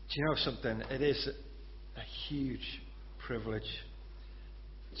Do you know something? It is a huge privilege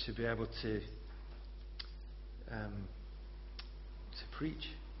to be able to preach,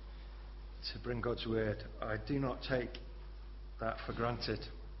 to bring God's word. I do not take that for granted.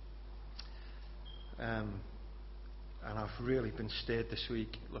 And I've really been stirred this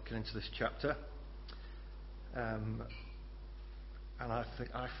week looking into this chapter. And I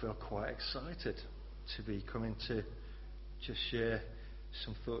feel quite excited to be coming to just share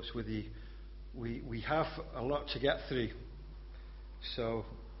some thoughts with you. We have a lot to get through, so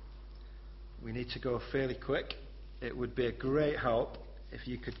we need to go fairly quick. It would be a great help if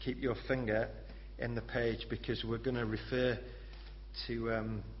you could keep your finger in the page, because we're going to refer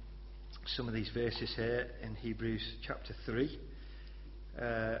to some of these verses here in Hebrews chapter 3.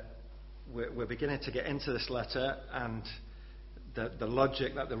 We're beginning to get into this letter, and the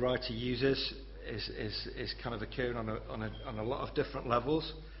logic that the writer uses is kind of occurring on a lot of different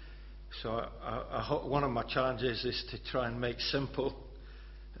levels. So I hope one of my challenges is to try and make simple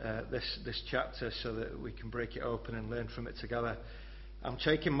this chapter so that we can break it open and learn from it together. I'm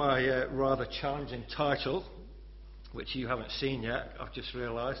taking my rather challenging title, which you haven't seen yet. I've just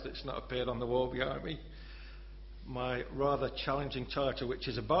realised it's not appeared on the wall behind me. My rather challenging title, which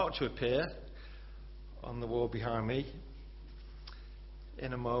is about to appear on the wall behind me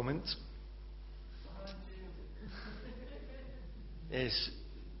in a moment, is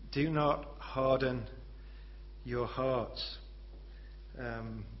 "Do not harden your hearts."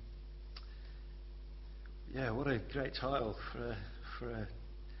 What a great title for a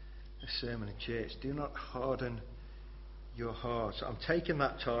sermon in church. Do not harden your hearts. I'm taking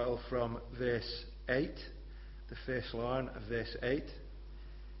that title from verse 8, the first line of verse 8.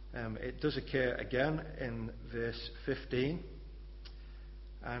 It does occur again in verse 15.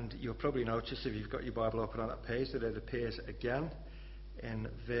 And you'll probably notice, if you've got your Bible open on that page, that it appears again in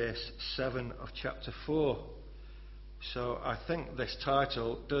verse 7 of chapter 4. So I think this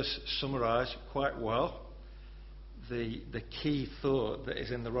title does summarise quite well the key thought that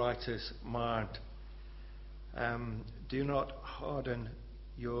is in the writer's mind. Do not harden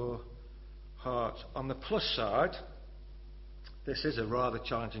your heart. On the plus side, this is a rather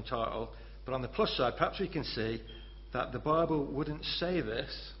challenging title, but on the plus side, perhaps we can see that the Bible wouldn't say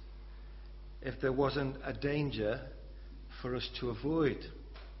this if there wasn't a danger for us to avoid.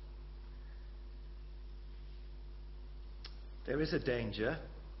 There is a danger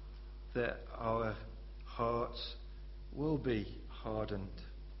that our hearts will be hardened.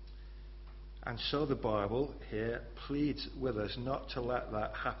 And so the Bible here pleads with us not to let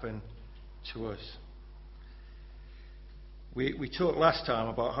that happen to us. We talked last time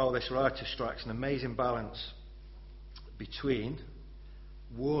about how this writer strikes an amazing balance between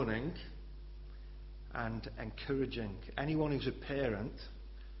warning and encouraging. Anyone who's a parent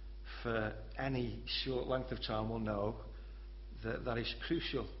for any short length of time will know that is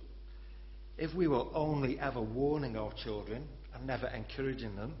crucial. If we were only ever warning our children and never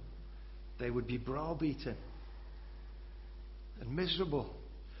encouraging them, they would be browbeaten and miserable.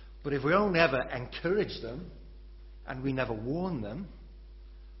 But if we only ever encourage them and we never warn them,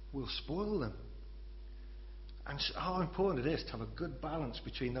 we'll spoil them. And so how important it is to have a good balance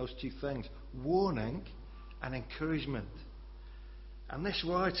between those two things, warning and encouragement. And this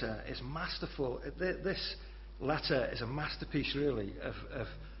writer is masterful. This letter is a masterpiece, really, of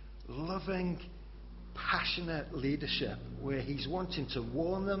loving, passionate leadership, where he's wanting to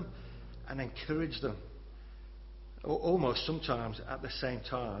warn them and encourage them, almost sometimes at the same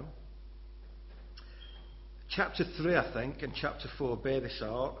time. Chapter 3, I think, and chapter 4 bear this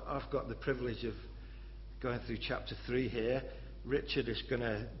out. I've got the privilege of going through chapter 3 here. Richard is going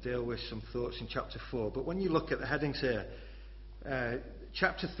to deal with some thoughts in chapter 4. But when you look at the headings here,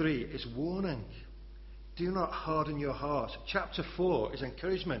 chapter 3 is warning. Do not harden your hearts. Chapter 4 is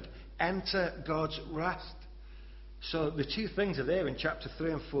encouragement. Enter God's rest. So the two things are there in chapter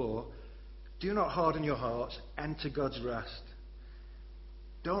 3 and 4. Do not harden your hearts. Enter God's rest.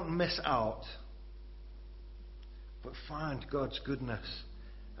 Don't miss out, but find God's goodness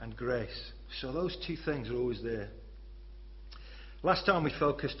and grace. So those two things are always there. Last time we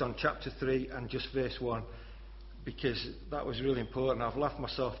focused on chapter 3 and just verse 1, because that was really important. I've left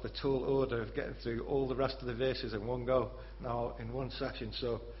myself the tall order of getting through all the rest of the verses in one go now in one session,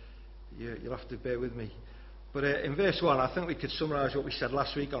 so you'll have to bear with me. But in verse 1, I think we could summarise what we said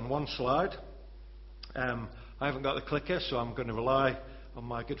last week on one slide. I haven't got the clicker, so I'm going to rely on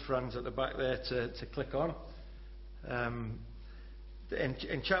my good friends at the back there to click on.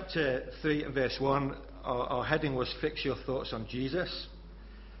 In chapter 3 and verse 1, our heading was "Fix Your Thoughts on Jesus."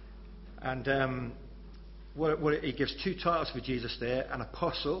 And he gives two titles for Jesus there, an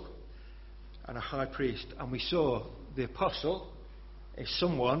apostle and a high priest. And we saw the apostle is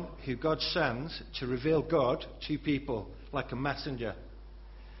someone who God sends to reveal God to people, like a messenger.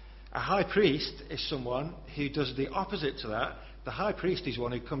 A high priest is someone who does the opposite to that. The high priest is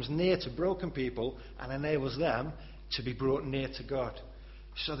one who comes near to broken people and enables them to be brought near to God.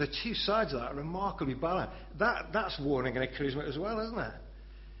 So the two sides of that are remarkably balanced. That's warning and encouragement as well, isn't it?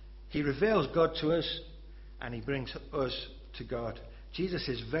 He reveals God to us and he brings us to God. Jesus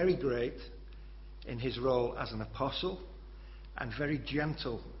is very great in his role as an apostle and very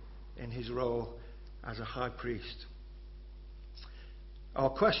gentle in his role as a high priest. Our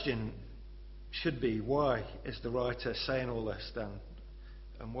question should be, why is the writer saying all this then?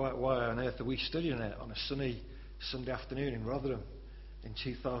 And why on earth are we studying it on a sunny Sunday afternoon in Rotherham in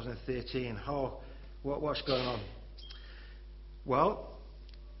 2013? What's going on? Well,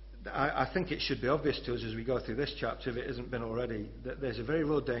 I think it should be obvious to us as we go through this chapter, if it hasn't been already, that there's a very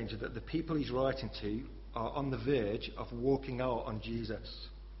real danger that the people he's writing to are on the verge of walking out on Jesus.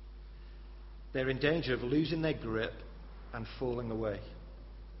 They're in danger of losing their grip and falling away.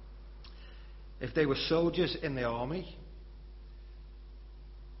 If they were soldiers in the army,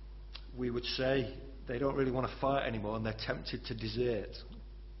 we would say they don't really want to fight anymore and they're tempted to desert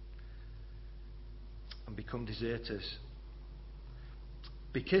and become deserters.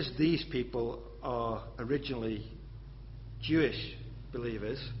 Because these people are originally Jewish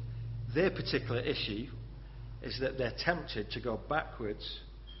believers, their particular issue is that they're tempted to go backwards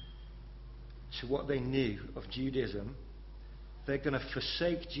to what they knew of Judaism. They're going to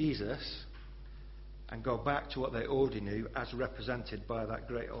forsake Jesus and go back to what they already knew as represented by that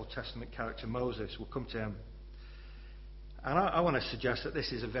great Old Testament character Moses. We'll come to him. And I want to suggest that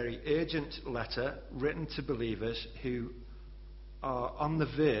this is a very urgent letter written to believers who are on the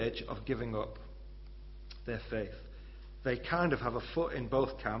verge of giving up their faith. They kind of have a foot in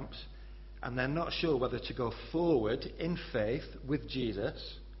both camps and they're not sure whether to go forward in faith with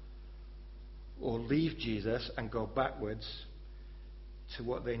Jesus or leave Jesus and go backwards to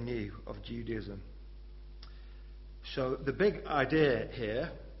what they knew of Judaism. So the big idea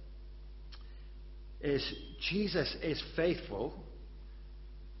here is Jesus is faithful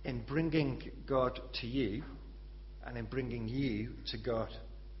in bringing God to you and in bringing you to God.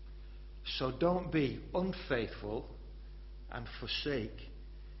 So don't be unfaithful and forsake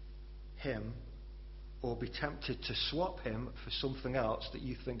him or be tempted to swap him for something else that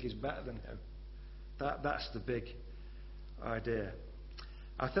you think is better than him. That's the big idea.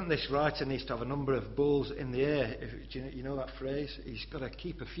 I think this writer needs to have a number of balls in the air. Do you know that phrase? He's got to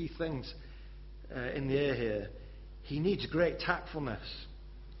keep a few things in the air here. He needs great tactfulness.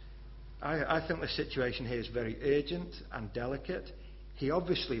 I think the situation here is very urgent and delicate. He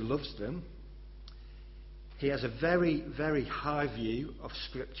obviously loves them. He has a very, very high view of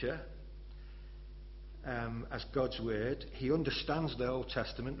Scripture as God's Word. He understands the Old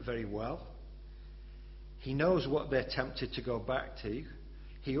Testament very well. He knows what they're tempted to go back to.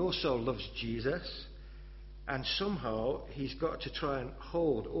 He also loves Jesus. And somehow he's got to try and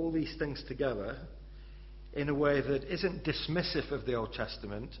hold all these things together in a way that isn't dismissive of the Old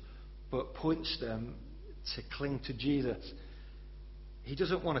Testament, but points them to cling to Jesus. He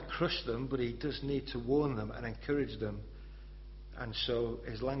doesn't want to crush them, but he does need to warn them and encourage them. And so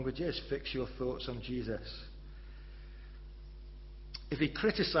his language is, fix your thoughts on Jesus. If he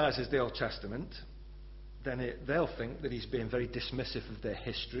criticises the Old Testament, then they'll think that he's being very dismissive of their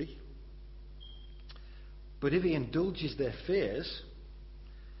history. But if he indulges their fears,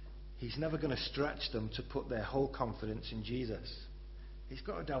 he's never going to stretch them to put their whole confidence in Jesus. He's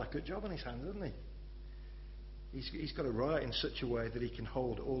got a delicate job on his hands, hasn't he? He's got to write in such a way that he can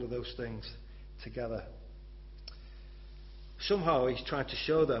hold all of those things together. Somehow he's trying to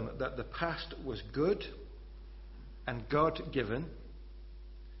show them that the past was good and God-given,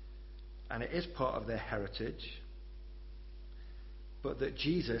 and it is part of their heritage, but that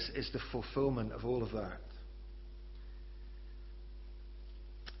Jesus is the fulfillment of all of that.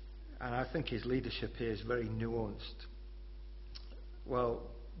 And I think his leadership here is very nuanced. Well,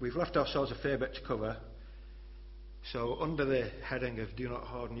 we've left ourselves a fair bit to cover. So under the heading of do not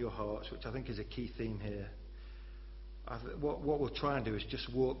harden your hearts, which I think is a key theme here, what we'll try and do is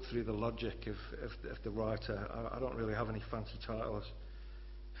just walk through the logic of the writer. I don't really have any fancy titles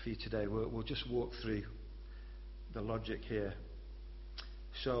for you today. We'll just walk through the logic here.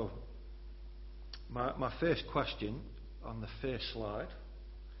 So my first question on the first slide,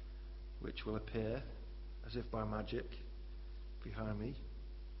 which will appear as if by magic behind me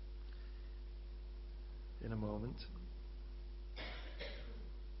in a moment.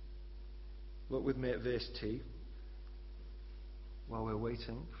 Look with me at verse 2 while we're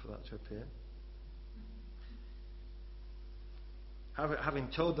waiting for that to appear. Having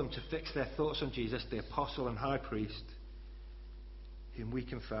told them to fix their thoughts on Jesus, the apostle and high priest, whom we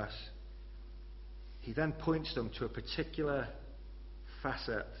confess, he then points them to a particular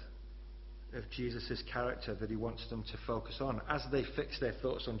facet of Jesus' character that he wants them to focus on. As they fix their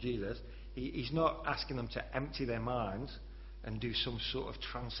thoughts on Jesus, he's not asking them to empty their minds and do some sort of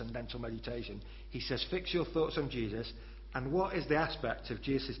transcendental meditation. He says, fix your thoughts on Jesus. And what is the aspect of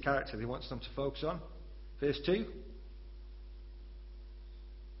Jesus' character that he wants them to focus on? Verse 2.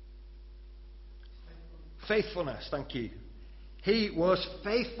 Faithfulness, thank you. He was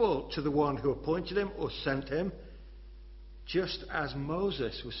faithful to the one who appointed him or sent him, just as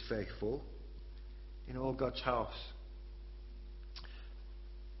Moses was faithful in all God's house.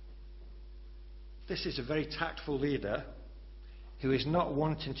 This is a very tactful leader who is not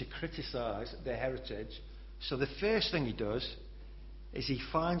wanting to criticize their heritage. So the first thing he does is he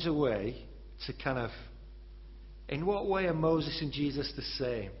finds a way to in what way are Moses and Jesus the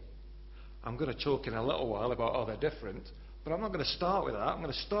same? I'm going to talk in a little while about how they're different, but I'm not going to start with that. I'm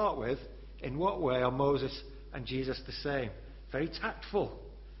going to start with, in what way are Moses and Jesus the same? Very tactful,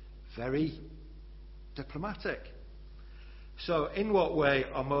 very diplomatic. So, in what way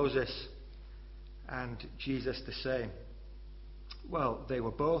are Moses and Jesus the same? Well, they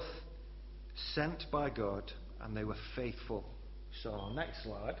were both sent by God and they were faithful. So, our next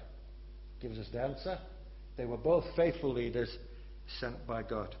slide gives us the answer. They were both faithful leaders sent by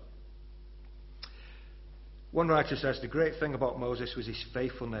God. One writer says the great thing about Moses was his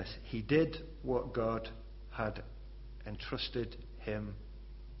faithfulness. He did what God had entrusted him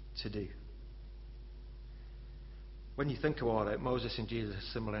to do. When you think about it, Moses and Jesus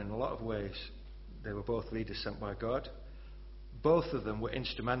are similar in a lot of ways. They were both leaders sent by God. Both of them were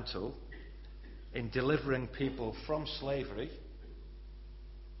instrumental in delivering people from slavery.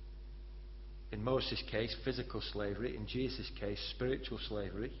 In Moses' case, physical slavery. In Jesus' case, spiritual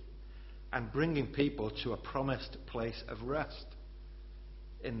slavery. And bringing people to a promised place of rest.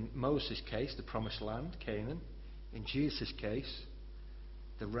 In Moses' case, the promised land, Canaan. In Jesus' case,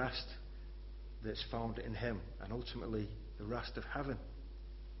 the rest that's found in him, and ultimately the rest of heaven.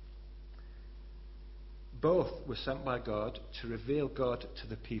 Both were sent by God to reveal God to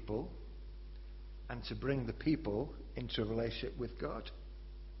the people and to bring the people into a relationship with God.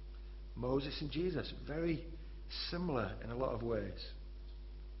 Moses and Jesus, very similar in a lot of ways.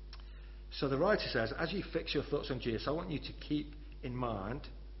 So the writer says, as you fix your thoughts on Jesus, I want you to keep in mind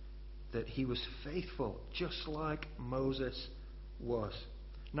that he was faithful, just like Moses was.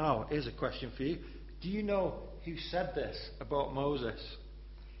 Now, here's a question for you. Do you know who said this about Moses?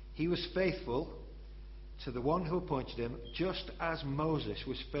 He was faithful to the one who appointed him, just as Moses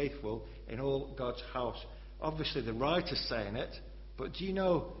was faithful in all God's house. Obviously, the writer's saying it, but do you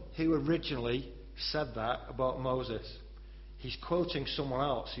know who originally said that about Moses? He's quoting someone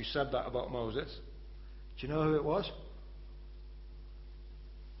else who said that about Moses. Do you know who it was?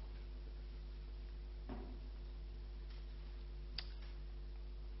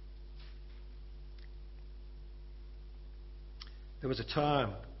 There was a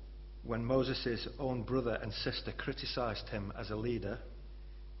time when Moses' own brother and sister criticised him as a leader.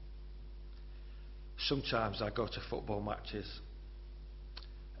 Sometimes I go to football matches,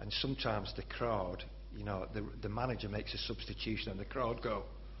 and sometimes the crowd, the manager makes a substitution and the crowd go,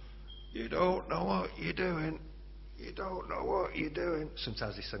 "You don't know what you're doing. You don't know what you're doing."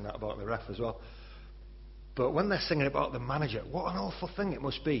 Sometimes they sing that about the ref as well. But when they're singing about the manager, what an awful thing it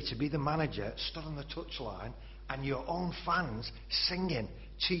must be to be the manager stood on the touchline and your own fans singing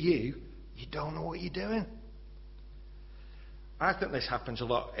to you, "You don't know what you're doing." I think this happens a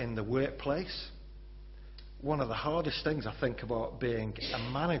lot in the workplace. One of the hardest things I think about being a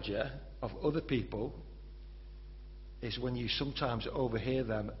manager of other people is when you sometimes overhear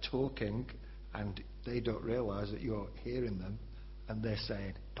them talking and they don't realise that you're hearing them and they're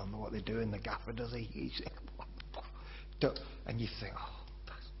saying, "Don't know what they're doing, the gaffer, does he?" And you think,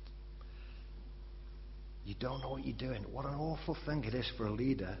 you don't know what you're doing. What an awful thing it is for a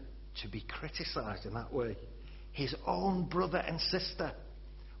leader to be criticised in that way. His own brother and sister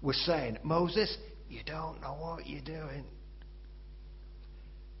were saying, "Moses, you don't know what you're doing."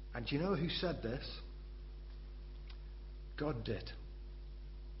 And do you know who said this? God did.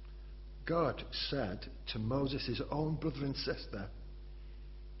 God said to Moses' own brother and sister,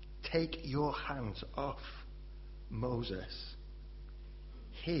 "Take your hands off Moses.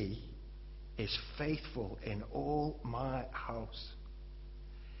 He is faithful in all my house."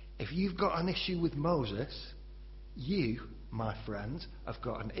 If you've got an issue with Moses, you my friends, have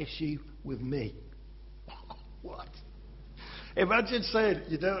got an issue with me. What? Imagine saying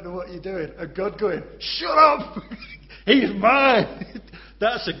you don't know what you're doing and God going, shut up! He's mine!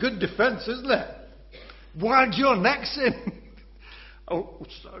 That's a good defence, isn't it? Wind your necks in. Oh,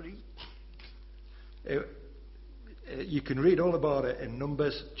 sorry. You can read all about it in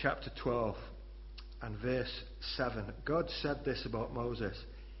Numbers chapter 12 and verse 7. God said this about Moses.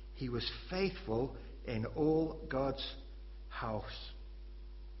 He was faithful in all God's house.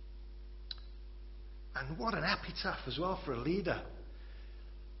 And what an epitaph as well for a leader.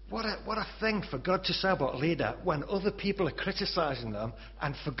 What a thing for God to say about a leader when other people are criticising them,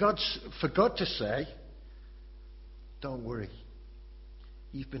 and for God to say, don't worry,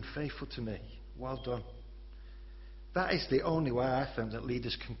 you've been faithful to me. Well done. That is the only way I think that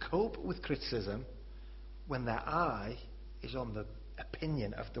leaders can cope with criticism, when their eye is on the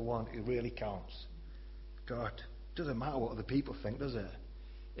opinion of the one who really counts. God. Doesn't matter what other people think, does it?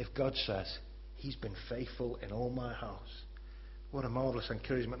 If God says, he's been faithful in all my house. What a marvellous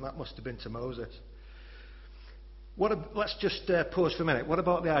encouragement that must have been to Moses. Let's just pause for a minute. What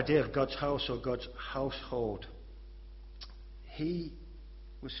about the idea of God's house or God's household? He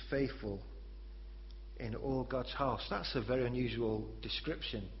was faithful in all God's house. That's a very unusual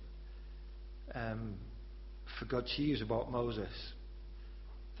description for God to use about Moses.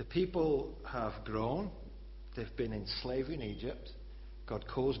 The people have grown. They've been in slavery in Egypt. God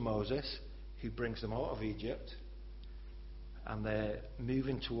calls Moses, who brings them out of Egypt, and they're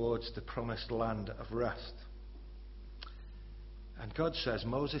moving towards the promised land of rest. And God says,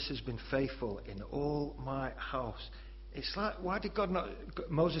 Moses has been faithful in all my house. It's like, why did God not...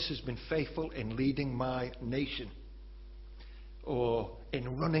 Moses has been faithful in leading my nation, or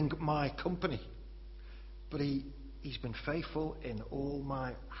in running my company. But he's been faithful in all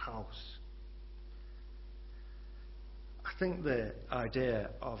my house. I think the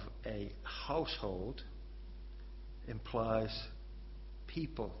idea of a household implies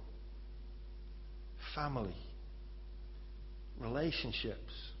people, family,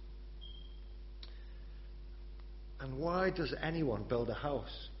 relationships. And why does anyone build a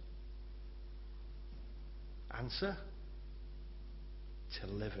house? Answer: to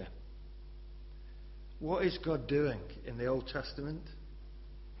live in. What is God doing in the Old Testament?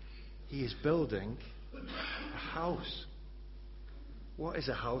 He is building a house. What is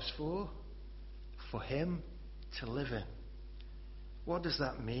a house for? For him to live in. What does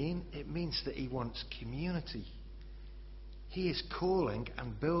that mean? It means that he wants community. He is calling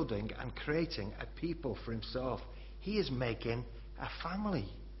and building and creating a people for himself. He is making a family,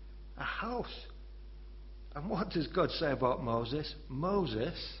 a house. And what does God say about Moses?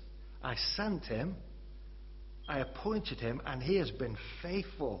 Moses, I sent him, I appointed him, and he has been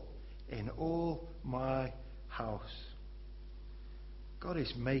faithful in all my house. God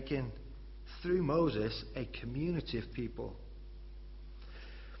is making, through Moses, a community of people.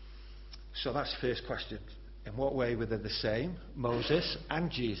 So that's the first question. In what way were they the same? Moses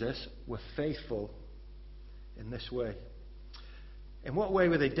and Jesus were faithful in this way. In what way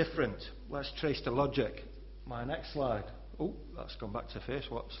were they different? Let's trace the logic. My next slide. Oh, that's gone back to the first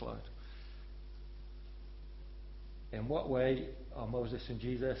slide. In what way are Moses and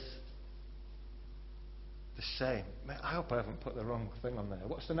Jesus the same? I hope I haven't put the wrong thing on there.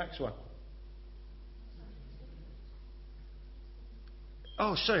 What's the next one?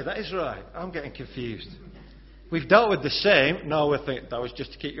 Oh, sorry, that is right. I'm getting confused. We've dealt with the same. No, we think that was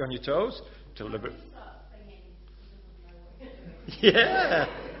just to keep you on your toes. Yeah.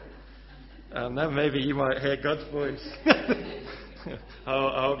 And then maybe you might hear God's voice.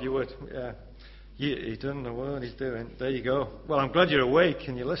 I hope you would. Yeah. He doesn't know what he's doing. There you go. Well, I'm glad you're awake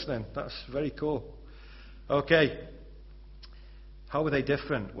and you're listening. That's very cool. Okay. How were they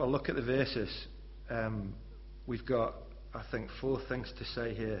different? Well, look at the verses. We've got, I think, 4 things to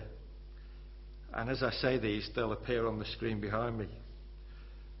say here. And as I say these, they'll appear on the screen behind me.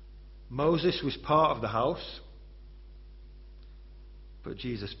 Moses was part of the house, but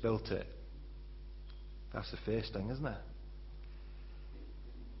Jesus built it. That's the first thing, isn't it?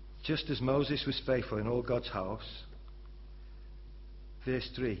 Just as Moses was faithful in all God's house, verse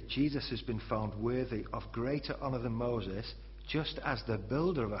 3, Jesus has been found worthy of greater honour than Moses, just as the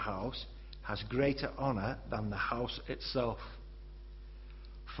builder of a house has greater honour than the house itself.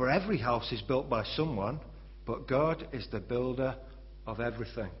 For every house is built by someone, but God is the builder of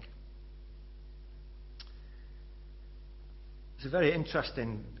everything. It's a very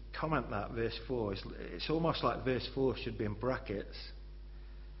interesting comment, that verse 4. It's almost like verse 4 should be in brackets.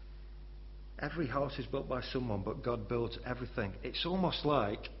 Every house is built by someone, but God builds everything. It's almost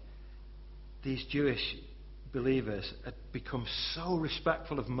like these Jewish believers had become so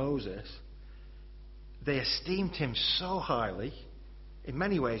respectful of Moses, they esteemed him so highly, in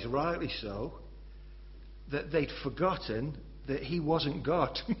many ways rightly so, that they'd forgotten that he wasn't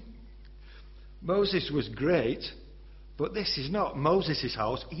God. Moses was great, but this is not Moses'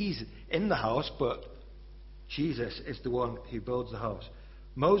 house. He's in the house, but Jesus is the one who builds the house.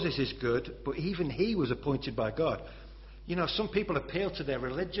 Moses is good, but even he was appointed by God. You know, some people appeal to their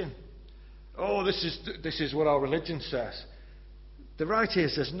religion. Oh, this is what our religion says. The right here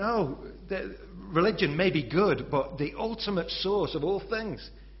says, no, religion may be good, but the ultimate source of all things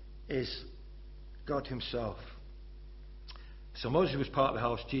is God himself. So Moses was part of the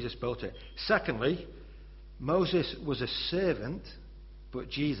house, Jesus built it. Secondly, Moses was a servant, but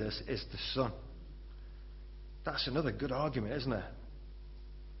Jesus is the son. That's another good argument, isn't it?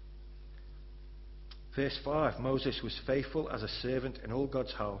 Verse 5, Moses was faithful as a servant in all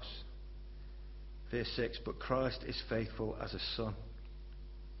God's house. Verse 6, but Christ is faithful as a son.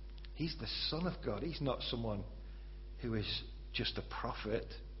 He's the Son of God. He's not someone who is just a prophet.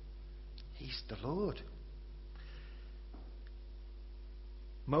 He's the Lord.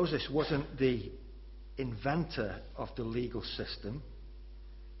 Moses wasn't the inventor of the legal system.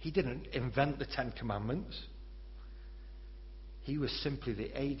 He didn't invent the Ten Commandments. He was simply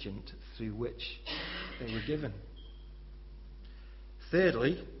the agent through which they were given.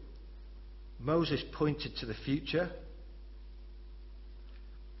 Thirdly, Moses pointed to the future,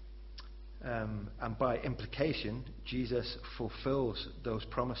 and by implication, Jesus fulfills those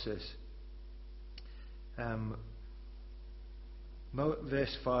promises.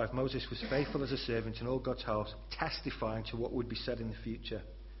 Verse 5, Moses was faithful as a servant in all God's house, testifying to what would be said in the future.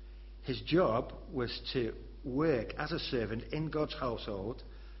 His job was to work as a servant in God's household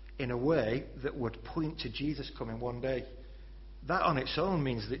in a way that would point to Jesus coming one day. That on its own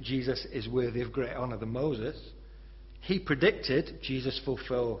means that Jesus is worthy of greater honour than Moses. He predicted, Jesus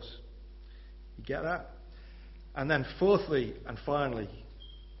fulfills. You get that? And then fourthly and finally,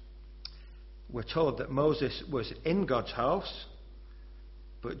 we're told that Moses was in God's house,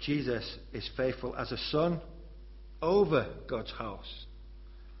 but Jesus is faithful as a son over God's house.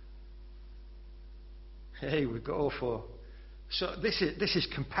 Hey, we've got all four. So this is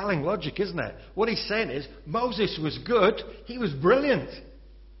compelling logic, isn't it? What he's saying is, Moses was good, he was brilliant,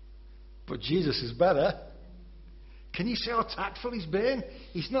 but Jesus is better. Can you see how tactful he's been?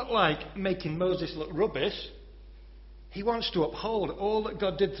 He's not like making Moses look rubbish. He wants to uphold all that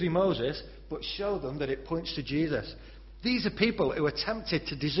God did through Moses, but show them that it points to Jesus. These are people who are tempted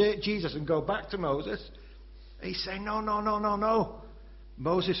to desert Jesus and go back to Moses. He's saying, no.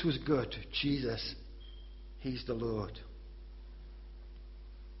 Moses was good. Jesus, he's the Lord.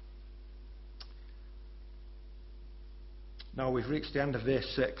 Now we've reached the end of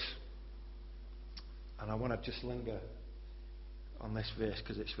verse 6. And I want to just linger on this verse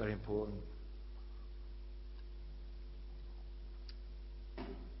because it's very important.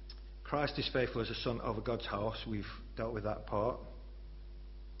 Christ is faithful as a son over God's house. We've dealt with that part.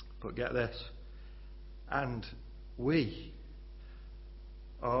 But get this. And we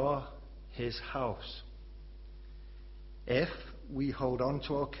are his house, if we hold on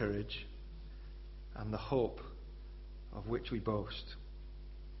to our courage and the hope of which we boast.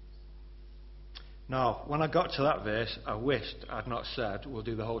 Now, when I got to that verse, I wished I'd not said we'll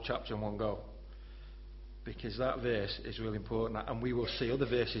do the whole chapter in one go. Because that verse is really important, and we will see other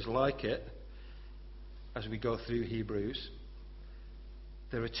verses like it as we go through Hebrews.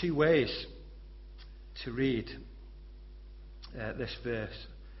 There are two ways to read this verse.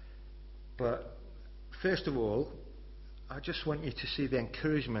 But first of all, I just want you to see the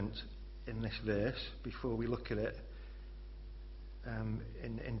encouragement in this verse before we look at it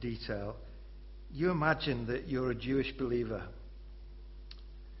in detail. You imagine that you're a Jewish believer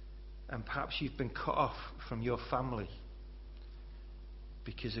and perhaps you've been cut off from your family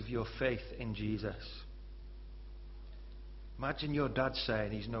because of your faith in Jesus. Imagine your dad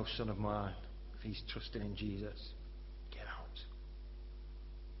saying, he's no son of mine if he's trusting in Jesus. Get out.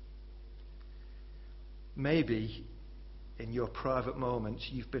 Maybe in your private moments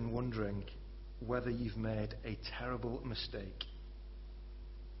you've been wondering whether you've made a terrible mistake.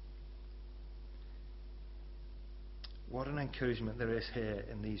 What an encouragement there is here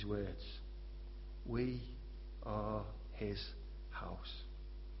in these words. We are his house.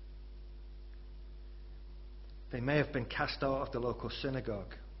 They may have been cast out of the local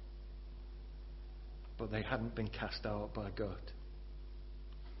synagogue, but they hadn't been cast out by God.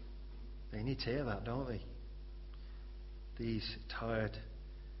 They need to hear that, don't they? These tired,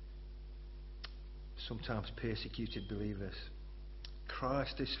 sometimes persecuted believers.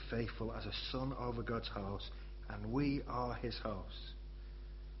 Christ is faithful as a son over God's house, and we are his house.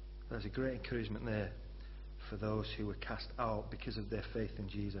 There's a great encouragement there for those who were cast out because of their faith in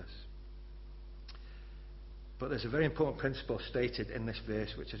Jesus. But there's a very important principle stated in this verse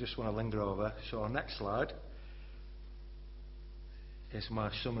which I just want to linger over. So our next slide is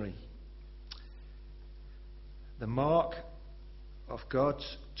my summary. The mark of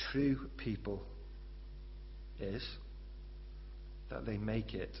God's true people is that they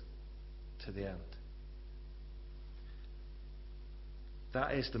make it to the end.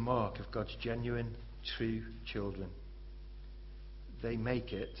 That is the mark of God's genuine, true children. They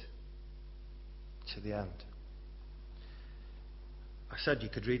make it to the end. I said you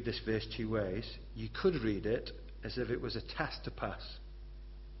could read this verse two ways. You could read it as if it was a test to pass.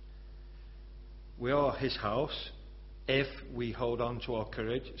 We are his house if we hold on to our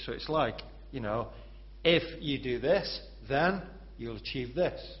courage. So it's like, if you do this, then you'll achieve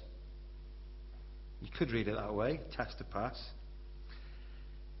this. You could read it that way, test to pass.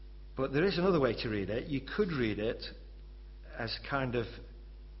 But there is another way to read it. You could read it as kind of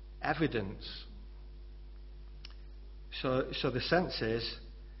evidence. So the sense is,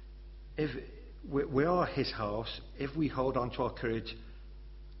 if we are his house, if we hold on to our courage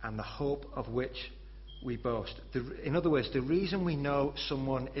and the hope of which we boast. In other words, the reason we know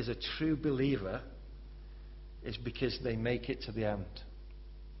someone is a true believer is because they make it to the end.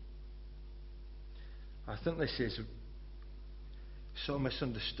 I think this is so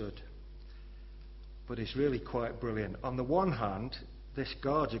misunderstood, but it's really quite brilliant. On the one hand, this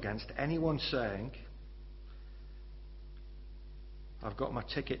guards against anyone saying, I've got my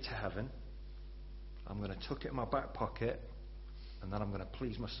ticket to heaven, I'm going to tuck it in my back pocket, and then I'm going to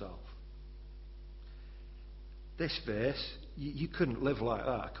please myself. This verse, you couldn't live like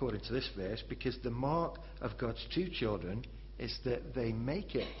that according to this verse, because the mark of God's true children is that they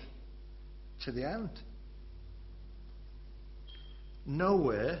make it to the end.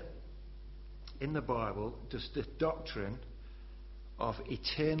 Nowhere in the Bible does the doctrine of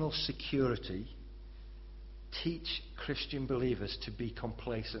eternal security teach Christian believers to be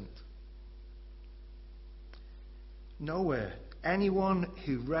complacent. Nowhere. Anyone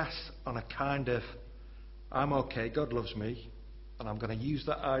who rests on a kind of, I'm okay, God loves me, and I'm going to use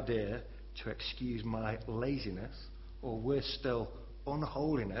that idea to excuse my laziness, or worse still,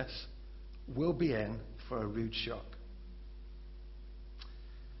 unholiness, will be in for a rude shock.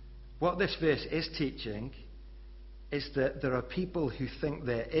 What this verse is teaching is that there are people who think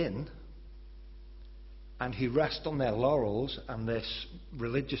they're in and who rest on their laurels and their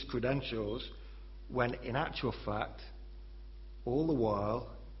religious credentials, when in actual fact, all the while,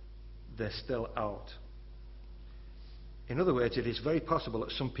 they're still out. In other words, it is very possible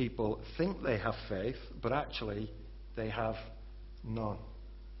that some people think they have faith, but actually they have none.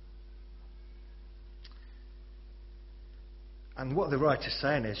 And what the writer's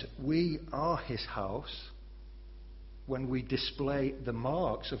saying is, we are his house when we display the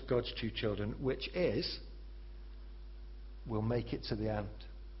marks of God's true children, which is, we'll make it to the end.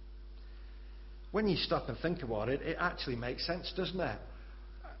 When you stop and think about it, it actually makes sense, doesn't it?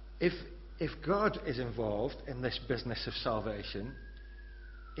 If God is involved in this business of salvation,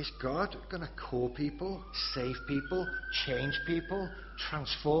 is God going to call people, save people, change people,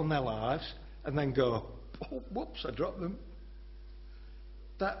 transform their lives, and then go, oh, whoops, I dropped them?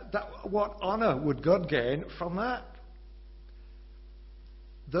 What honour would God gain from that?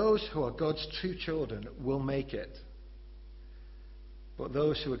 Those who are God's true children will make it. But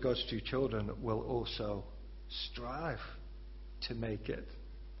those who are God's true children will also strive to make it.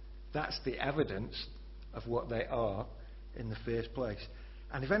 That's the evidence of what they are in the first place.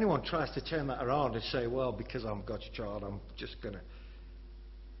 And if anyone tries to turn that around and say, well, because I'm God's child, I'm just going to...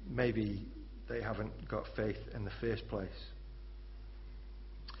 Maybe they haven't got faith in the first place.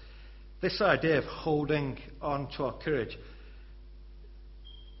 This idea of holding on to our courage.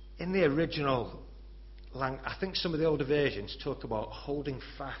 In the original language, I think some of the older versions talk about holding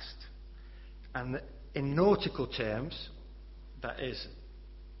fast. And in nautical terms, that is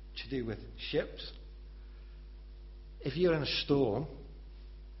to do with ships. If you're in a storm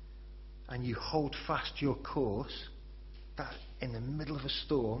and you hold fast your course, that in the middle of a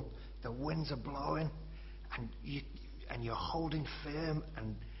storm, the winds are blowing and you're holding firm,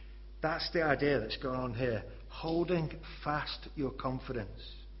 and that's the idea that's going on here. Holding fast your confidence.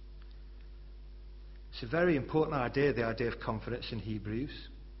 It's a very important idea, the idea of confidence in Hebrews.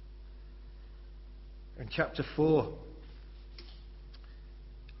 In chapter 4,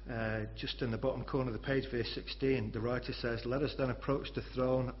 just in the bottom corner of the page, verse 16, the writer says, let us then approach the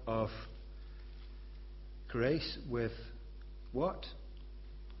throne of grace with what?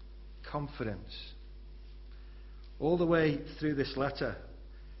 Confidence. All the way through this letter,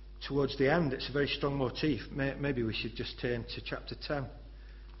 towards the end, it's a very strong motif. Maybe we should just turn to chapter 10.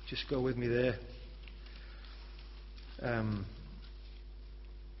 Just go with me there.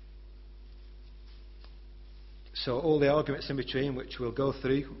 So all the arguments in between, which we'll go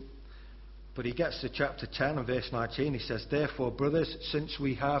through. But he gets to chapter 10 and verse 19. He says, "Therefore, brothers, since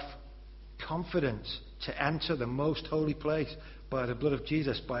we have confidence to enter the most holy place by the blood of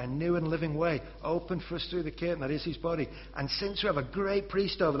Jesus, by a new and living way, opened for us through the curtain, that is his body. And since we have a great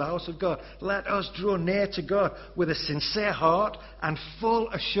priest over the house of God, let us draw near to God with a sincere heart and full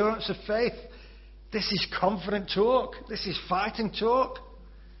assurance of faith." This is confident talk. This is fighting talk.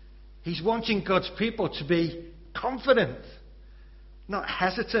 He's wanting God's people to be confident, not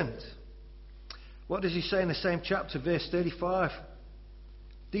hesitant. What does he say in the same chapter, verse 35?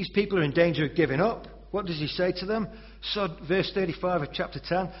 These people are in danger of giving up. What does he say to them? So, verse 35 of chapter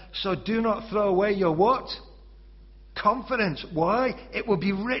 10, "So do not throw away your" what? Confidence. Why? It will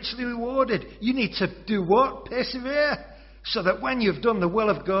be richly rewarded. You need to do what? Persevere. So that when you've done the will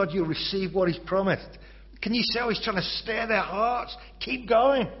of God, you'll receive what he's promised. Can you see how he's trying to stir their hearts? Keep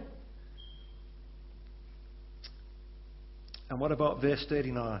going. And what about verse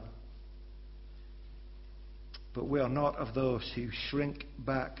 39? "But we are not of those who shrink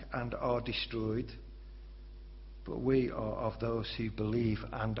back and are destroyed, but we are of those who believe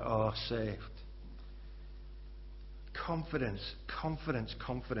and are saved." Confidence, confidence,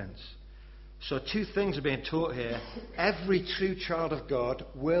 confidence. So two things are being taught here. Every true child of God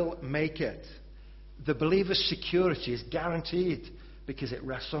will make it. The believer's security is guaranteed because it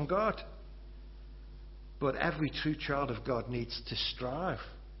rests on God. But every true child of God needs to strive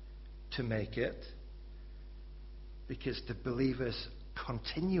to make it, because the believer's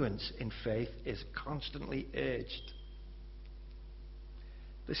continuance in faith is constantly urged.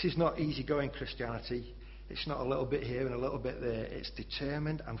 This is not easygoing Christianity. It's not a little bit here and a little bit there. It's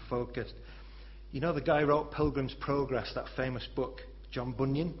determined and focused. You know the guy who wrote Pilgrim's Progress, that famous book, John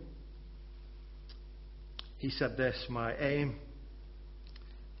Bunyan? He said this: "My aim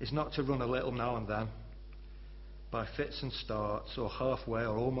is not to run a little now and then, by fits and starts, or halfway,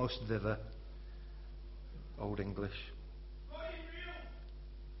 or almost thither." Old English.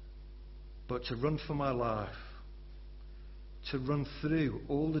 "But to run for my life, to run through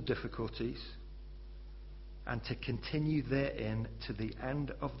all the difficulties, and to continue therein to the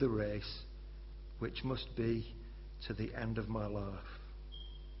end of the race, which must be to the end of my life.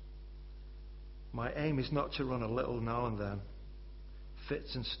 My aim is not to run a little now and then,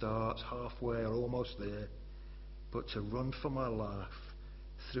 fits and starts, halfway or almost there, but to run for my life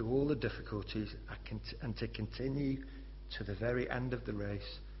through all the difficulties and to continue to the very end of the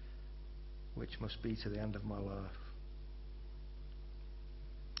race, which must be to the end of my life."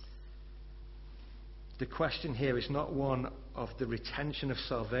 The question here is not one of the retention of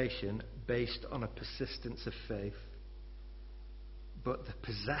salvation based on a persistence of faith, but the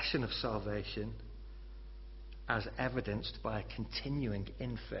possession of salvation as evidenced by continuing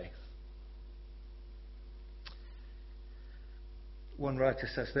in faith. One writer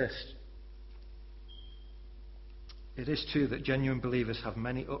says this: "It is true that genuine believers have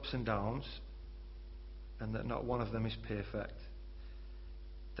many ups and downs, and that not one of them is perfect.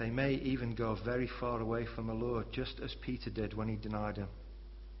 They may even go very far away from the Lord, just as Peter did when he denied him.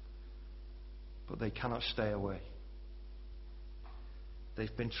 But they cannot stay away.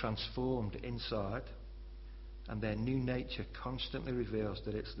 They've been transformed inside, and their new nature constantly reveals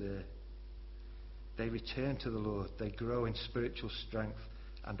that it's there. They return to the Lord, they grow in spiritual strength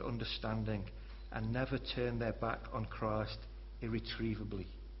and understanding, and never turn their back on Christ irretrievably.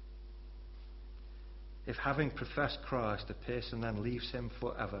 If having professed Christ, a person then leaves him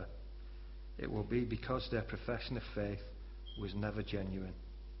forever, it will be because their profession of faith was never genuine.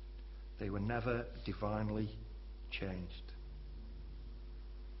 They were never divinely changed."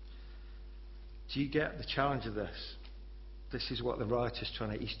 Do you get the challenge of this? This is what the writer's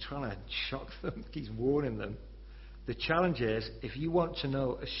he's trying to shock them. He's warning them. The challenge is, if you want to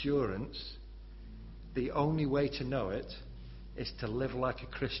know assurance, the only way to know it is to live like a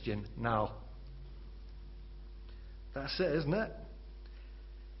Christian now. That's it, isn't it?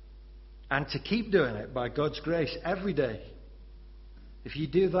 And to keep doing it by God's grace every day. If you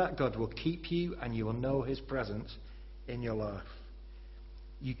do that, God will keep you and you will know his presence in your life.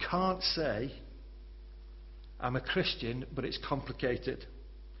 You can't say, "I'm a Christian, but it's complicated,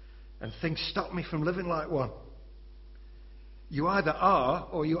 and things stop me from living like one." You either are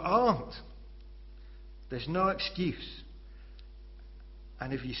or you aren't. There's no excuse.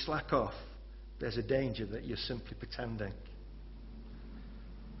 And if you slack off, there's a danger that you're simply pretending.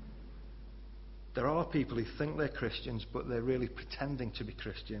 There are people who think they're Christians, but they're really pretending to be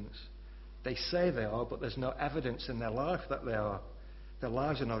Christians. They say they are, but there's no evidence in their life that they are. Their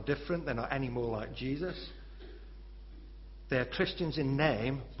lives are no different. They're not any more like Jesus. They're Christians in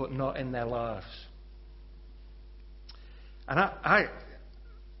name, but not in their lives. And I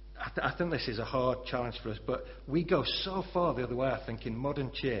think this is a hard challenge for us, but we go so far the other way, I think, in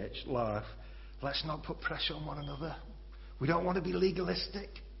modern church life. Let's not put pressure on one another. We don't want to be legalistic.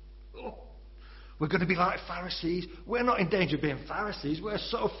 Oh, we're going to be like Pharisees. We're not in danger of being Pharisees. We're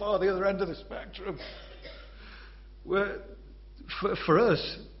so far the other end of the spectrum. For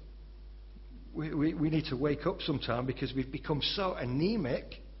us, we need to wake up sometime, because we've become so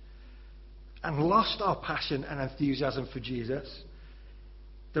anemic and lost our passion and enthusiasm for Jesus.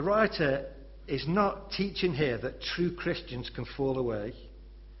 The writer is not teaching here that true Christians can fall away.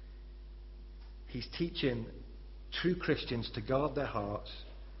 He's teaching true Christians to guard their hearts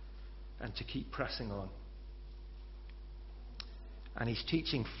and to keep pressing on. And he's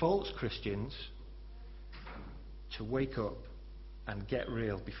teaching false Christians to wake up and get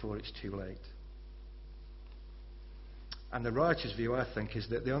real before it's too late. And the writer's view, I think, is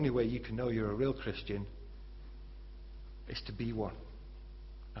that the only way you can know you're a real Christian is to be one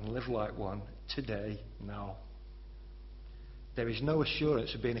and live like one today, now. There is no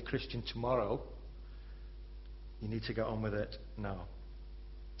assurance of being a Christian tomorrow. You need to get on with it now.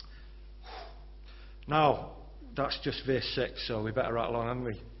 Now, that's just verse 6, so we better rattle on, haven't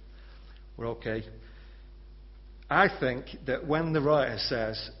we? We're okay. I think that when the writer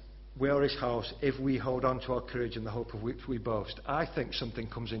says, we are his house if we hold on to our courage and the hope of which we boast, I think something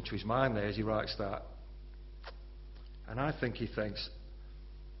comes into his mind there as he writes that. And I think he thinks,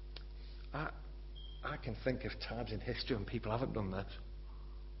 I can think of times in history when people haven't done this.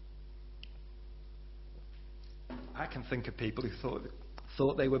 I can think of people who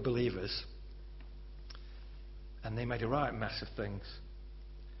thought they were believers and they made a right mess of things.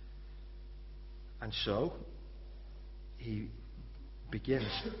 And so he begins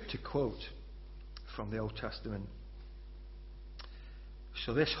to quote from the Old Testament.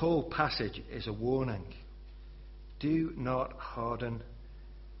 So this whole passage is a warning. Do not harden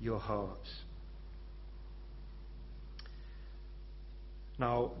your hearts.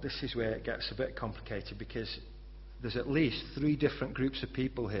 Now, this is where it gets a bit complicated, because there's at least 3 different groups of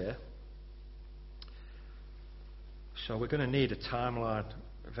people here. So we're going to need a timeline,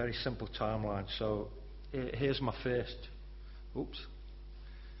 a very simple timeline. So here's my first. Oops.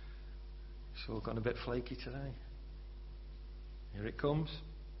 It's all gone a bit flaky today. Here it comes.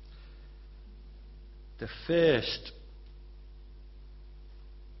 The first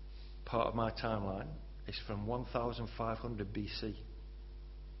part of my timeline is from 1500 BC.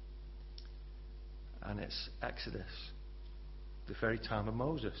 And it's Exodus, the very time of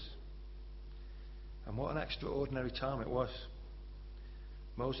Moses. And what an extraordinary time it was.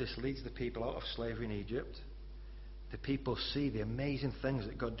 Moses leads the people out of slavery in Egypt. The people see the amazing things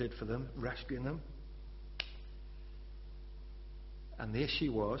that God did for them, rescuing them. And the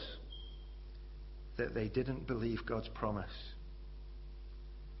issue was that they didn't believe God's promise.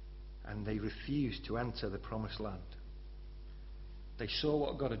 And they refused to enter the promised land. They saw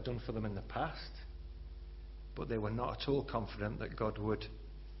what God had done for them in the past, but they were not at all confident that God would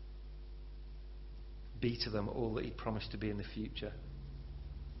be to them all that he promised to be in the future.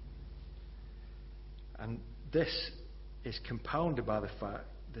 And this is compounded by the fact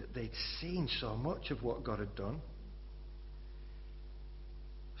that they'd seen so much of what God had done.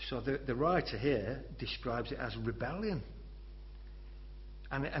 So the writer here describes it as rebellion.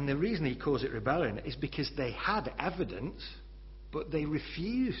 And the reason he calls it rebellion is because they had evidence, but they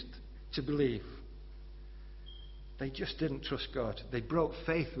refused to believe. They just didn't trust God. They broke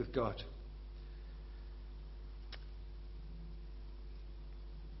faith with God.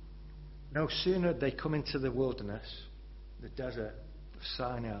 No sooner had they come into the wilderness, the desert of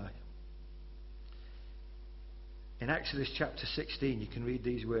Sinai. In Exodus chapter 16, you can read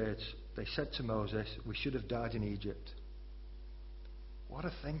these words. They said to Moses, "We should have died in Egypt." What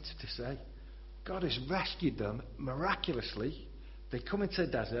a thing to say. God has rescued them miraculously. They come into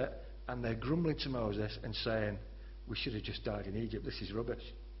the desert and they're grumbling to Moses and saying, "We should have just died in Egypt. This is rubbish.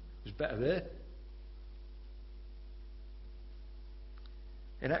 It was better there."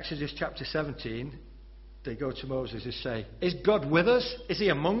 In Exodus chapter 17, they go to Moses and say, "Is God with us? Is he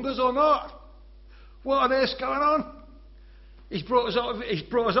among us or not? What on earth's going on? He's brought us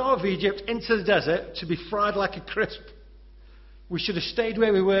out of Egypt into the desert to be fried like a crisp. We should have stayed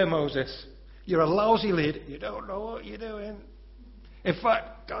where we were, Moses. You're a lousy leader. You don't know what you're doing. In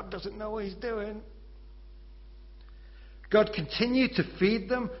fact, God doesn't know what he's doing." God continued to feed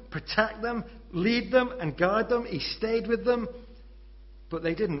them, protect them, lead them and guide them. He stayed with them, but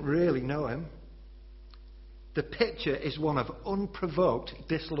they didn't really know him. The picture is one of unprovoked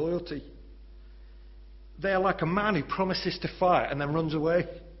disloyalty. They are like a man who promises to fight and then runs away.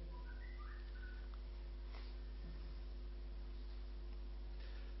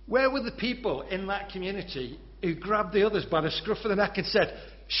 Where were the people in that community who grabbed the others by the scruff of the neck and said,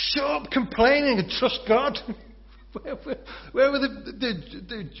 "Shut up complaining and trust God"? Where were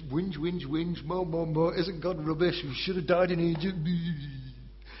the whinge, more, isn't God rubbish? We should have died in Egypt.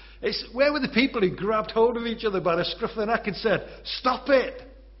 Where were the people who grabbed hold of each other by the scruff of the neck and said, "Stop it"?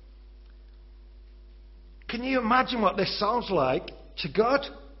 Can you imagine what this sounds like to God?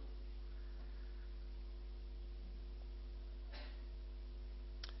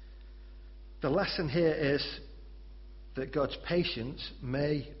 The lesson here is that God's patience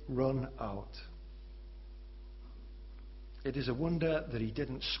may run out. It is a wonder that he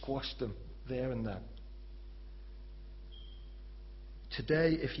didn't squash them there and then.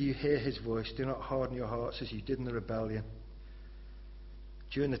 Today, if you hear his voice, do not harden your hearts as you did in the rebellion.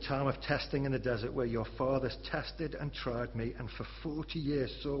 During the time of testing in the desert, where your fathers tested and tried me, and for 40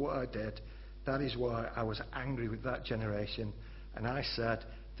 years saw what I did, that is why I was angry with that generation. And I said,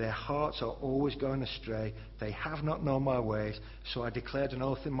 their hearts are always going astray. They have not known my ways. So I declared an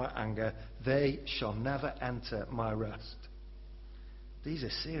oath in my anger. They shall never enter my rest. These are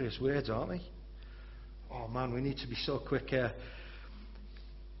serious words, aren't they? Oh man, we need to be so quick here.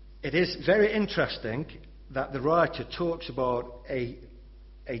 It is very interesting that the writer talks about a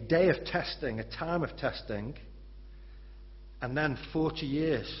day of testing, a time of testing, and then 40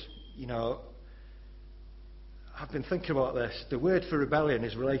 years. You know, I've been thinking about this. The word for rebellion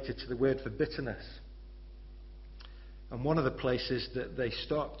is related to the word for bitterness. And one of the places that they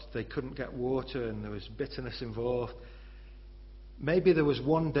stopped, they couldn't get water and there was bitterness involved. Maybe there was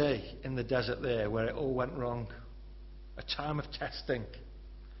one day in the desert there where it all went wrong. A time of testing.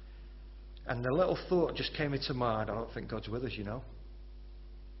 And the little thought just came into mind, I don't think God's with us, you know.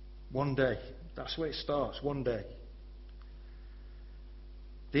 One day. That's where it starts, one day.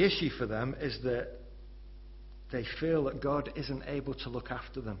 The issue for them is that they feel that God isn't able to look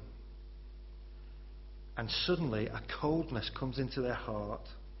after them. And suddenly a coldness comes into their heart.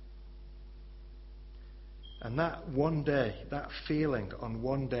 And that one day, that feeling on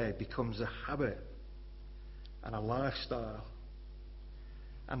one day becomes a habit and a lifestyle.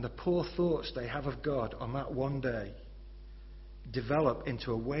 And the poor thoughts they have of God on that one day develop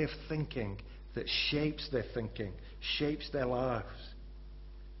into a way of thinking that shapes their thinking, shapes their lives.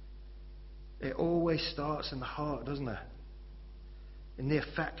 It always starts in the heart, doesn't it? In the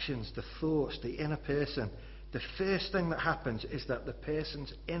affections, the thoughts, the inner person. The first thing that happens is that the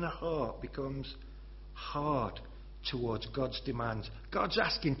person's inner heart becomes hard towards God's demands. God's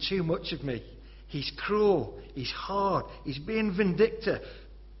asking too much of me. He's cruel. He's hard. He's being vindictive.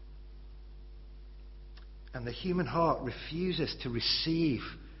 And the human heart refuses to receive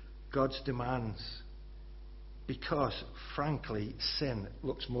God's demands because, frankly, sin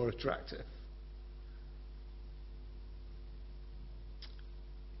looks more attractive.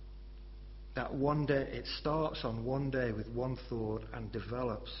 That one day, it starts on one day with one thought and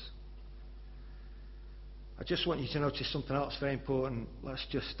develops. I just want you to notice something else very important. Let's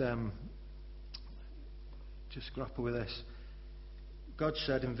just grapple with this. God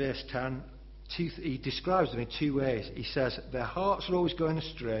said in verse 10, he describes them in two ways. He says, their hearts are always going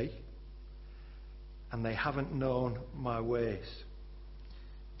astray, and they haven't known my ways.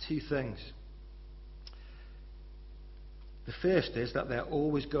 Two things. The first is that they're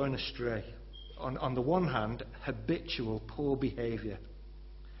always going astray. On the one hand, habitual poor behaviour.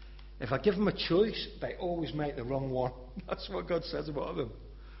 If I give them a choice, they always make the wrong one. That's what God says about them.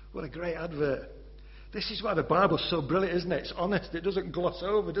 What a great advert. This is why the Bible's so brilliant, isn't it? It's honest. It doesn't gloss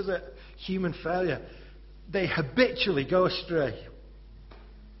over, does it? Human failure. They habitually go astray.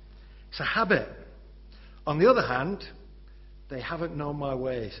 It's a habit. On the other hand, they haven't known my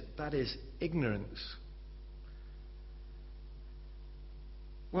ways. That is ignorance.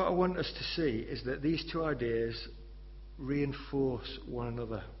 What I want us to see is that these two ideas reinforce one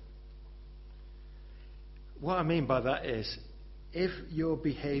another. What I mean by that is, if your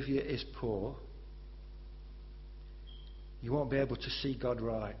behaviour is poor, you won't be able to see God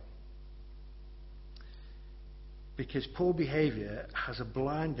right. Because poor behaviour has a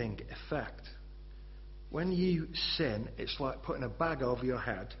blinding effect. When you sin, it's like putting a bag over your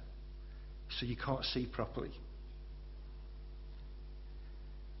head so you can't see properly.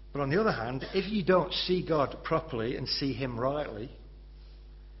 But on the other hand, if you don't see God properly and see him rightly,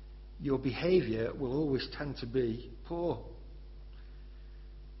 your behaviour will always tend to be poor.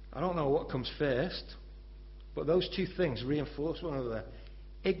 I don't know what comes first, but those two things reinforce one another.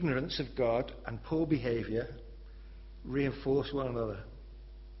 Ignorance of God and poor behaviour reinforce one another.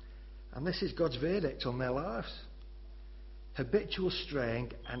 And this is God's verdict on their lives. Habitual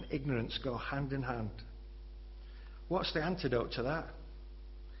straying and ignorance go hand in hand. What's the antidote to that?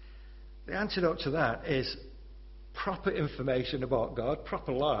 The antidote to that is proper information about God,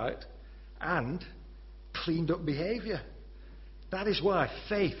 proper light, and cleaned up behaviour. That is why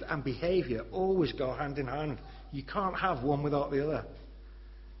faith and behaviour always go hand in hand. You can't have one without the other.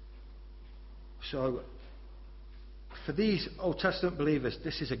 So, for these Old Testament believers,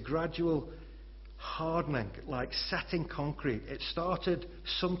 this is a gradual hardening, like setting concrete. It started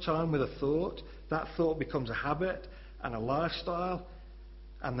sometime with a thought. That thought becomes a habit and a lifestyle.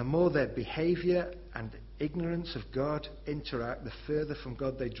 And the more their behaviour and ignorance of God interact, the further from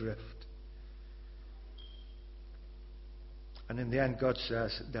God they drift. And in the end, God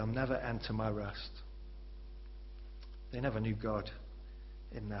says, they'll never enter my rest. They never knew God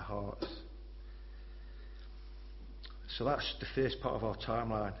in their hearts. So that's the first part of our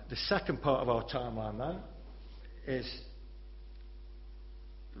timeline. The second part of our timeline then is,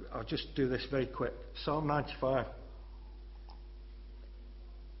 I'll just do this very quick, Psalm 95.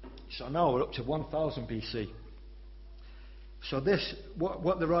 So now we're up to 1000 BC. So this,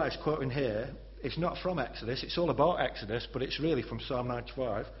 what the writer's quoting here, is not from Exodus. It's all about Exodus, but it's really from Psalm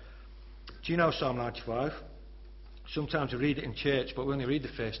 95. Do you know Psalm 95? Sometimes we read it in church, but we only read the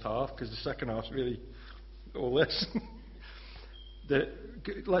first half, because the second half's really all this.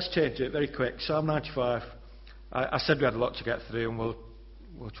 Let's change it very quick. Psalm 95. I said we had a lot to get through, and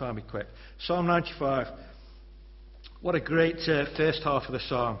we'll try and be quick. Psalm 95. What a great first half of the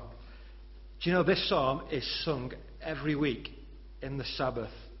psalm. Do you know this psalm is sung every week in the Sabbath,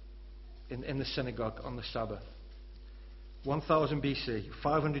 in the synagogue on the Sabbath? 1000 BC,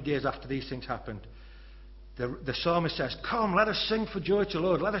 500 years after these things happened. The psalmist says, "Come, let us sing for joy to the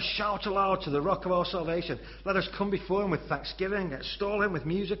Lord. Let us shout aloud to the rock of our salvation. Let us come before him with thanksgiving, extol him with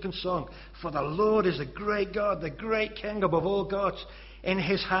music and song. For the Lord is the great God, the great King above all gods. In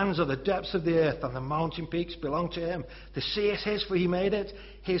his hands are the depths of the earth, and the mountain peaks belong to him. The sea is his, for he made it.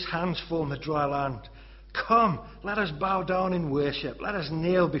 His hands form the dry land. Come, let us bow down in worship. Let us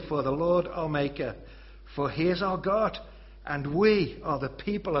kneel before the Lord our Maker. For he is our God, and we are the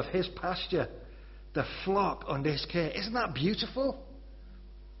people of his pasture, the flock under his care." Isn't that beautiful?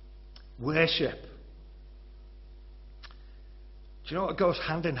 Worship. Do you know what goes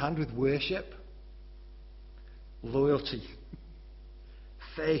hand in hand with worship? Loyalty.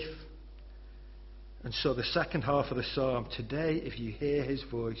 Faith. And so the second half of the psalm, today if you hear his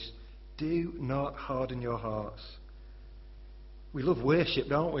voice, do not harden your hearts. We love worship,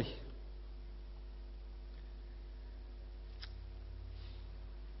 don't we?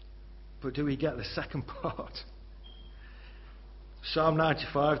 But do we get the second part? Psalm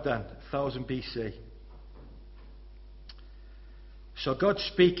 95 then, 1000 BC. So God's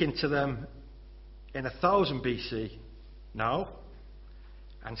speaking to them in 1000 BC now,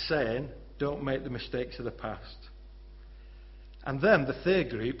 and saying, don't make the mistakes of the past. And then the third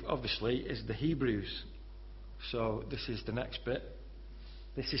group, obviously, is the Hebrews. So this is the next bit.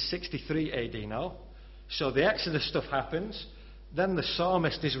 This is 63 AD now. So the Exodus stuff happens. Then the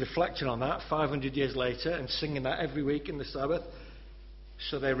psalmist is reflecting on that 500 years later and singing that every week in the Sabbath.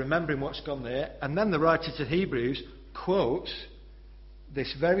 So they're remembering what's gone there. And then the writer to Hebrews quotes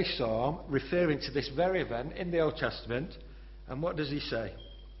this very psalm, referring to this very event in the Old Testament. And what does he say?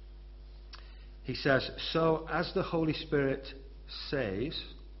 He says, "So as the Holy Spirit says,"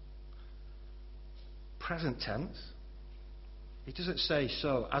 present tense. He doesn't say,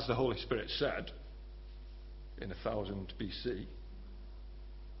 "So as the Holy Spirit said," in 1000 BC.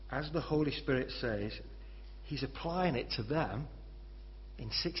 As the Holy Spirit says, he's applying it to them in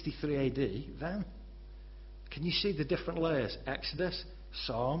 63 AD, then. Can you see the different layers? Exodus,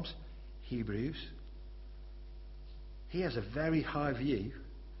 Psalms, Hebrews. He has a very high view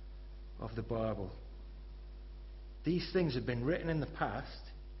of the Bible. These things have been written in the past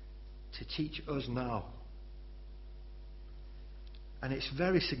to teach us now. And it's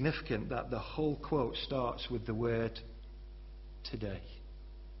very significant that the whole quote starts with the word today.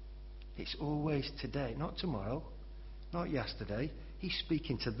 It's always today, not tomorrow, not yesterday. He's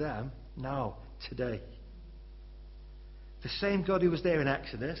speaking to them now, today. The same God who was there in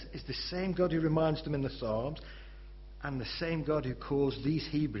Exodus is the same God who reminds them in the Psalms, and the same God who calls these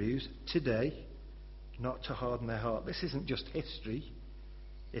Hebrews today not to harden their heart. This isn't just history.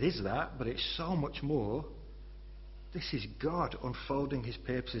 It is that, but it's so much more. This is God unfolding his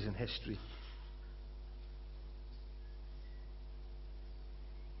purposes in history.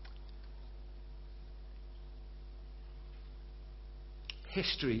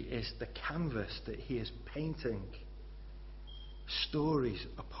 History is the canvas that he is painting stories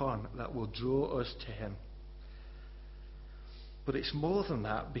upon that will draw us to him. But it's more than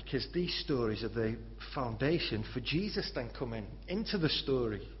that, because these stories are the foundation for Jesus then coming into the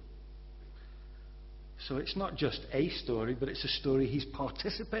story. So it's not just a story, but it's a story he's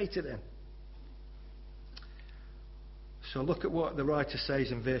participated in. So look at what the writer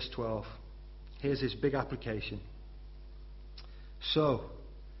says in verse 12. Here's his big application. So,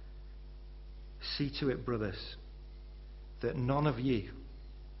 see to it, brothers, that none of you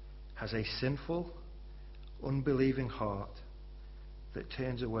has a sinful, unbelieving heart that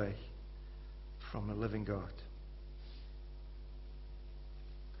turns away from the living God.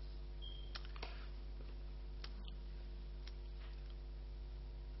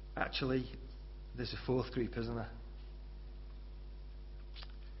 Actually, there's a fourth group, isn't there?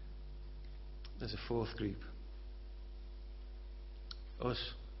 There's a fourth group. Us.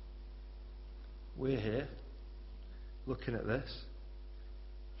 We're here, looking at this,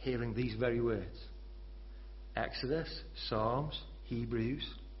 hearing these very words. Exodus, Psalms, Hebrews,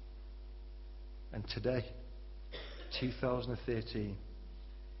 and today, 2013.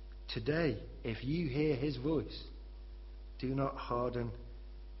 Today, if you hear his voice, do not harden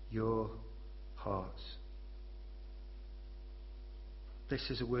your hearts. This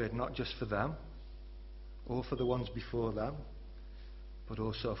is a word not just for them, or for the ones before them, but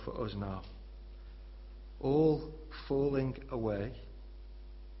also for us now. All falling away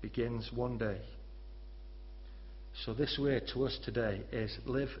begins one day. So this word to us today is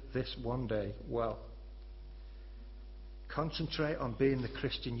live this one day well. Concentrate on being the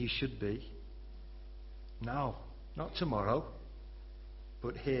Christian you should be now, not tomorrow,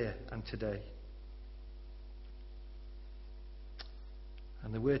 but here and today.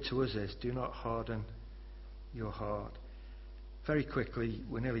 And the word to us is, do not harden your heart. Very quickly,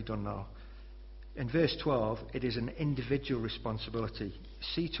 we're nearly done now. In verse 12, it is an individual responsibility.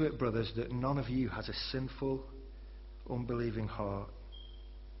 See to it, brothers, that none of you has a sinful, unbelieving heart.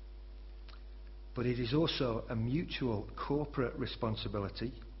 But it is also a mutual, corporate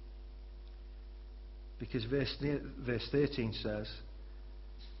responsibility. Because verse 13 says,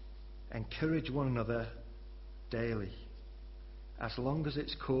 encourage one another daily, as long as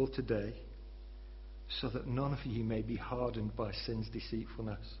it's called today, so that none of you may be hardened by sin's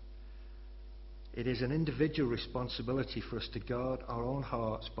deceitfulness. It is an individual responsibility for us to guard our own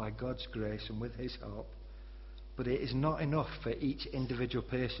hearts by God's grace and with his help. But it is not enough for each individual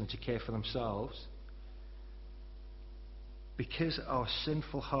person to care for themselves. Because our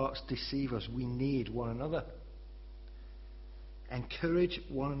sinful hearts deceive us, we need one another. Encourage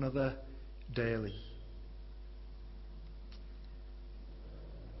one another daily.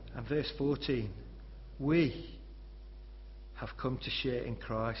 And verse 14, we have come to share in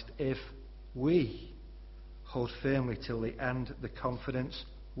Christ if we hold firmly till the end the confidence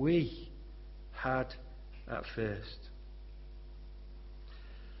we had at first.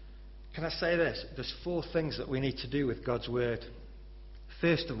 Can I say this? There's 4 things that we need to do with God's word.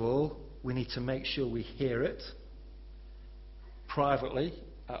 First of all, we need to make sure we hear it privately,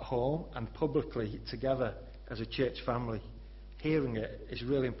 at home, and publicly together as a church family. Hearing it is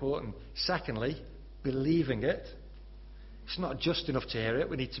really important. Secondly, believing it. It's not just enough to hear it,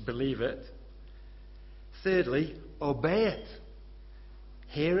 we need to believe it. Thirdly, obey it.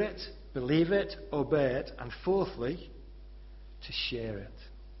 Hear it, believe it, obey it. And fourthly, to share it.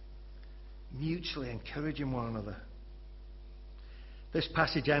 Mutually encouraging one another. This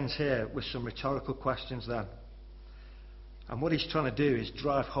passage ends here with some rhetorical questions then. And what he's trying to do is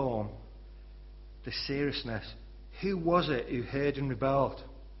drive home the seriousness. Who was it who heard and rebelled?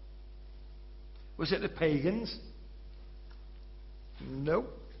 Was it the pagans? No.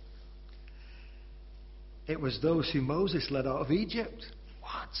 It was those who Moses led out of Egypt.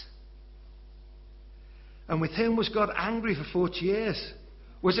 What? And with whom was God angry for 40 years?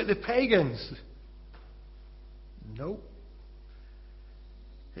 Was it the pagans? No.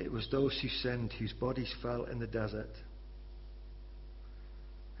 It was those who sinned, whose bodies fell in the desert.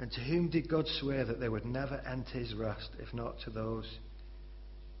 And to whom did God swear that they would never enter his rest, if not to those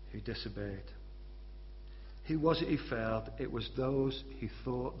who disobeyed? Who was it who failed? It was those who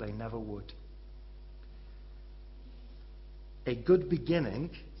thought they never would. A good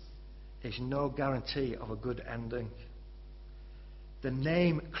beginning is no guarantee of a good ending. The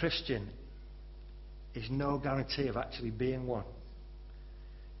name Christian is no guarantee of actually being one.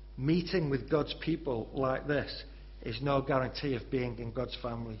 Meeting with God's people like this is no guarantee of being in God's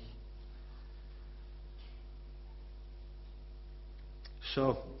family.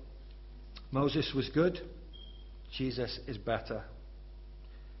 So, Moses was good. Jesus is better.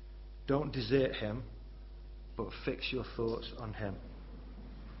 Don't desert him, but fix your thoughts on him.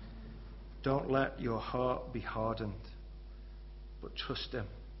 Don't let your heart be hardened, but trust him.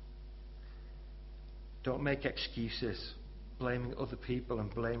 Don't make excuses, blaming other people and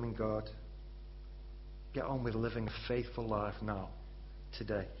blaming God. Get on with living a faithful life now,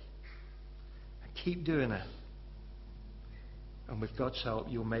 today. And keep doing it. And with God's help,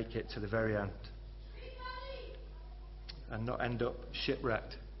 you'll make it to the very end. And not end up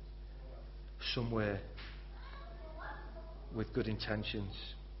shipwrecked somewhere with good intentions.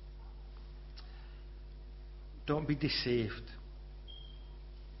 Don't be deceived.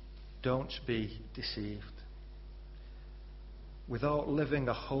 Don't be deceived. Without living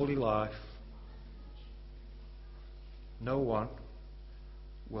a holy life, no one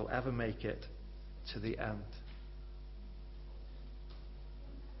will ever make it to the end.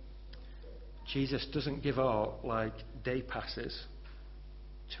 Jesus doesn't give out like day passes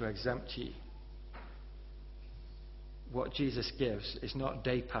to exempt you. What Jesus gives is not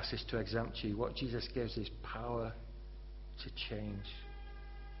day passes to exempt you. What Jesus gives is power to change.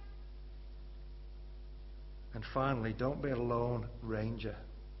 And finally, don't be a lone ranger.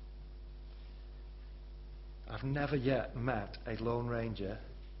 I've never yet met a lone ranger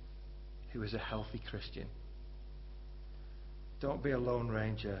who is a healthy Christian. Don't be a lone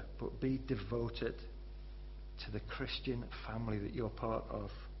ranger, but be devoted to the Christian family that you're part of.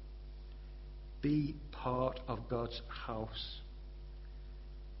 Be part of God's house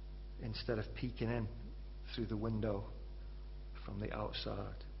instead of peeking in through the window from the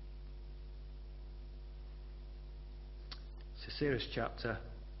outside. It's a serious chapter.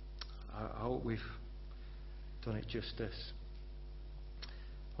 I hope we've done it justice.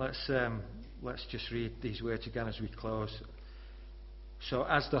 Let's just read these words again as we close. So,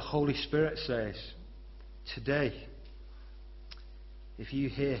 as the Holy Spirit says, today, if you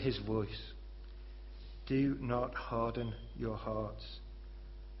hear his voice, do not harden your hearts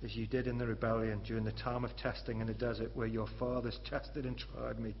as you did in the rebellion during the time of testing in the desert, where your fathers tested and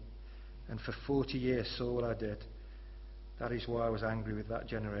tried me, and for 40 years saw what I did. That is why I was angry with that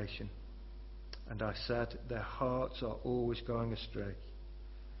generation. And I said, their hearts are always going astray,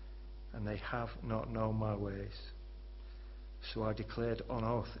 and they have not known my ways. So I declared on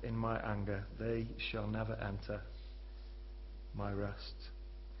oath in my anger, they shall never enter my rest.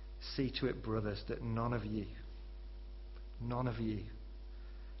 See to it, brothers, that none of you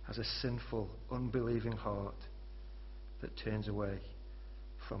has a sinful, unbelieving heart that turns away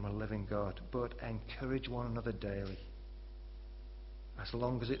from a living God, but encourage one another daily, as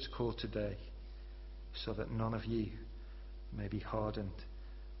long as it's called today, so that none of you may be hardened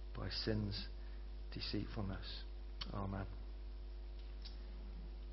by sin's deceitfulness. Amen.